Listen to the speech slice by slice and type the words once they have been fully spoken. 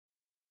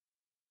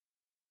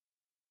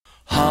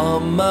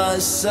Hum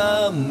us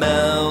a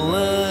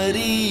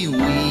melody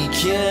we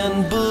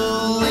can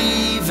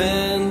believe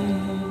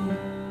in,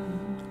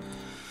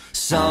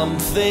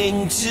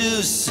 something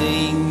to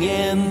sing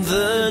in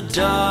the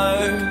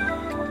dark.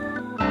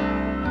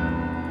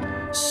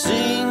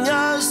 Sing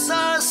us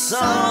a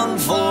song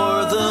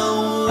for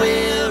the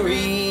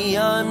weary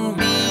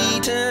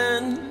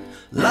unbeaten,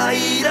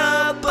 light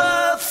up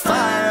a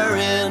fire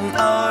in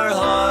our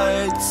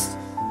hearts.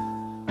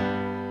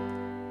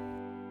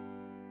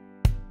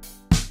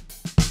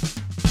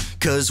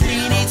 Cause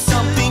we need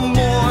something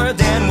more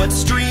than what's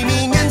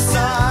streaming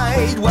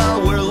inside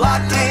while we're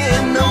locked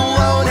in,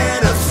 alone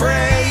and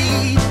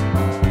afraid.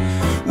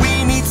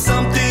 We need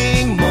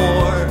something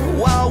more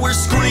while we're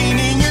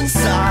screaming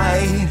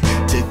inside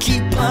to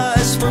keep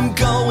us from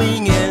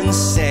going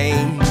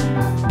insane.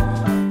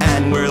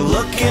 And we're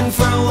looking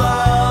for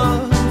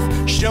love,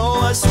 show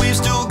us we've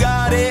still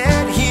got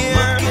it here.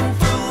 Looking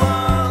for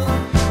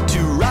love to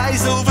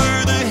rise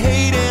over the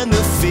hate and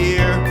the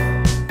fear.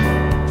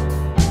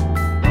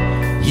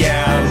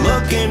 Yeah,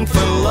 looking for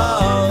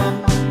love.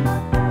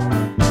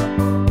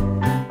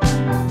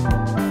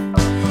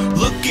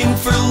 Looking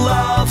for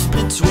love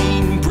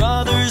between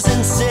brothers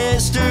and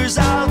sisters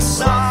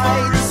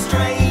outside. A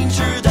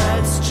stranger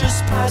that's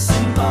just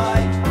passing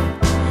by.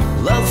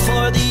 Love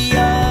for the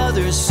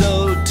others,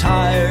 so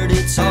tired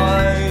it's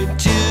hard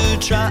to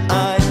try.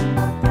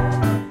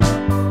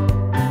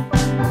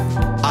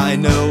 I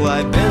know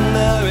I've been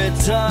there at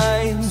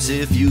times.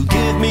 If you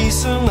give me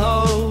some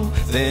hope,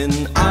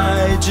 then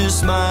I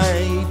just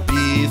might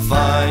be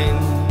fine.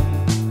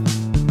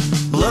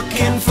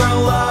 Looking for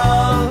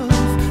love,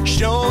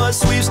 show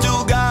us we've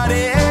still got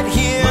it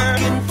here.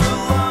 Looking for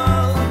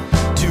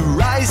love to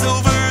rise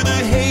over the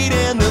hate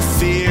and the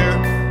fear.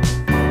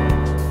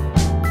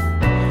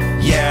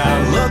 Yeah,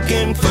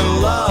 looking for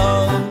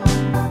love.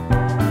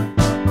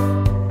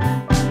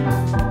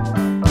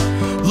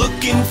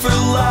 Looking for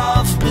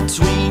love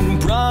between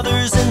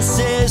brothers and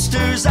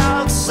sisters out